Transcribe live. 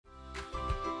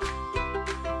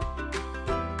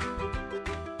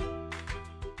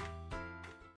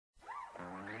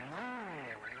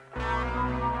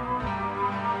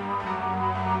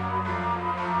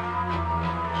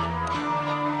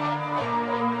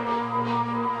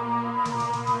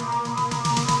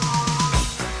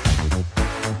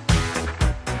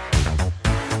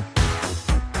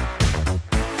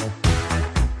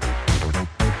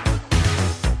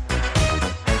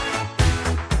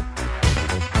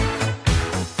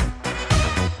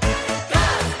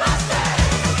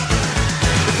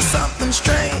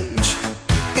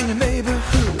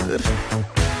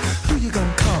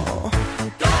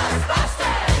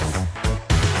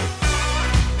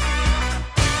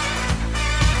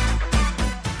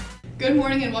Good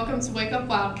morning and welcome to Wake Up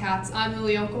Wildcats. I'm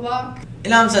Lily Unkelbach.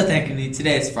 And I'm Seth Ankeny.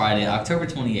 Today is Friday, October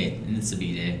 28th, and it's a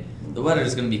B-Day. The weather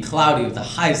is going to be cloudy with a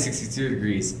high of 62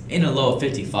 degrees and a low of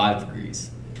 55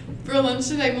 degrees. For lunch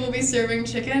today, we'll be serving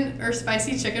chicken or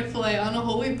spicy chicken filet on a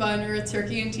whole wheat bun or a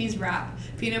turkey and cheese wrap.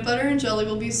 Peanut butter and jelly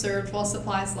will be served while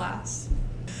supplies last.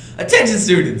 Attention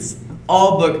students!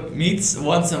 All book meets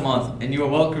once a month, and you are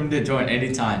welcome to join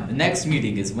anytime. The next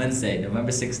meeting is Wednesday,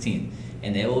 November 16th,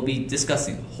 and they will be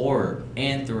discussing horror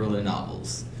and thriller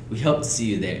novels. We hope to see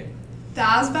you there. The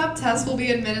ASVAB test will be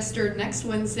administered next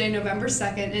Wednesday, November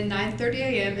 2nd at 9:30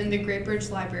 a.m. in the Great Bridge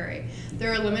Library.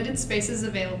 There are limited spaces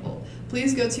available.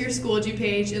 Please go to your Schoology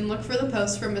page and look for the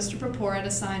post from Mr. Papora to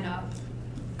sign up.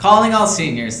 Calling all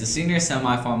seniors, the senior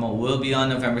semifinal will be on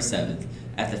November 7th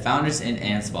at the Founders Inn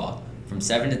Ansbach from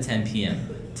 7 to 10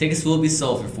 p.m. Tickets will be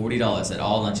sold for $40 at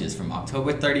all lunches from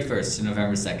October 31st to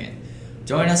November 2nd.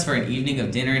 Join us for an evening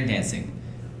of dinner and dancing.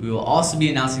 We will also be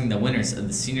announcing the winners of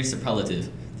the Senior Superlative.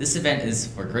 This event is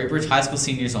for Great Bridge High School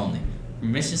seniors only.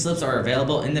 Permission slips are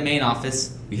available in the main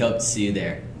office. We hope to see you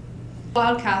there.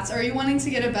 Wildcats, are you wanting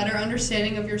to get a better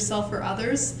understanding of yourself or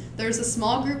others? There's a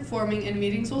small group forming and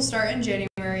meetings will start in January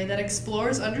that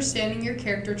explores understanding your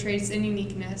character traits and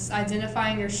uniqueness,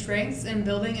 identifying your strengths, and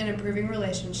building and improving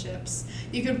relationships.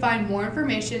 You can find more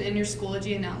information in your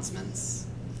Schoology announcements.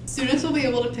 Students will be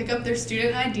able to pick up their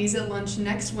student IDs at lunch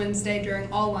next Wednesday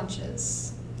during all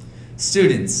lunches.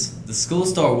 Students, the school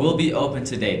store will be open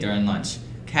today during lunch.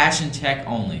 Cash and check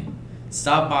only.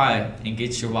 Stop by and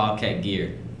get your Wildcat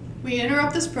gear. We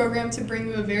interrupt this program to bring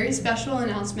you a very special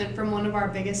announcement from one of our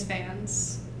biggest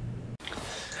fans.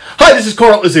 Hi, this is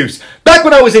Carl Azus. Back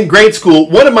when I was in grade school,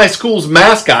 one of my school's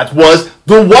mascots was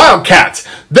the Wildcats.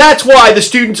 That's why the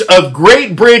students of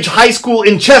Great Bridge High School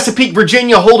in Chesapeake,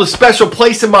 Virginia hold a special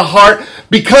place in my heart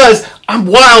because I'm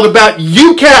wild about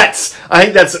you cats. I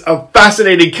think that's a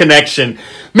fascinating connection.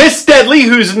 Miss Steadley,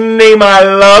 whose name I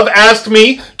love, asked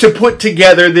me to put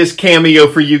together this cameo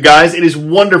for you guys. It is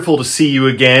wonderful to see you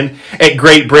again at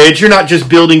Great Bridge. You're not just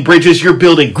building bridges, you're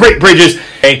building great bridges.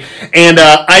 And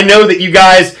I know that you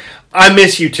guys, I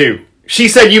miss you too. She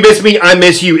said, you miss me, I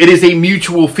miss you. It is a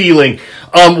mutual feeling.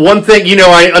 One thing,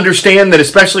 I understand that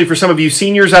especially for some of you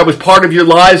seniors, I was part of your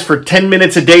lives for 10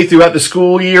 minutes a day throughout the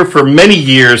school year for many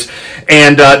years.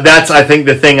 And that's, I think,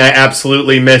 the thing I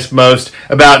absolutely miss most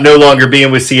about no longer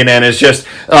being with CNN is just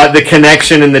the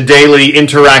connection and the daily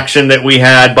interaction that we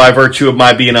had by virtue of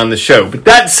my being on the show. But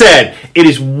that said, it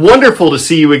is wonderful to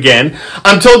see you again.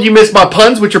 I'm told you missed my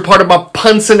puns, which are part of my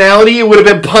punsonality. It would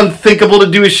have been pun-thinkable to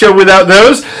do a show without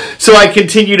those. So I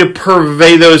continue to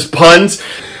purvey those puns.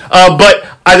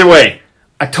 But either way,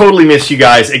 I totally miss you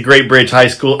guys at Great Bridge High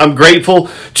School. I'm grateful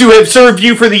to have served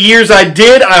you for the years I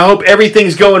did. I hope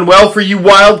everything's going well for you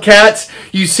Wildcats.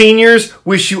 You seniors,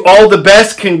 wish you all the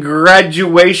best.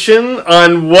 Congratulations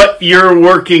on what you're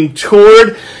working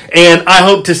toward. And I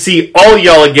hope to see all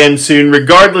y'all again soon,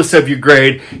 regardless of your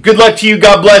grade. Good luck to you,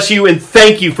 God bless you, and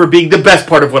thank you for being the best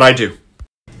part of what I do.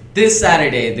 This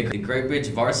Saturday, the Great Bridge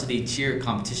varsity cheer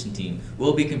competition team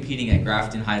will be competing at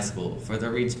Grafton High School for the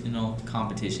regional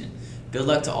competition. Good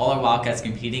luck to all our Wildcats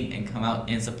competing and come out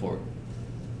and support.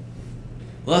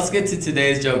 Let's get to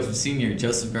today's joke from senior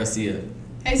Joseph Garcia.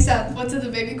 Hey Seth, what did the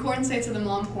baby corn say to the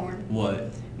mom corn?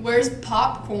 What? Where's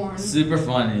popcorn? Super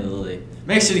funny, Lily.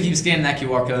 Make sure to keep scanning that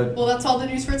QR code. Well, that's all the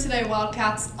news for today,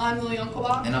 Wildcats. I'm Lily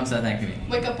Unkelbach. And I'm Seth Ankeny.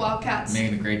 Wake up, Wildcats.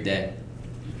 Making a great day.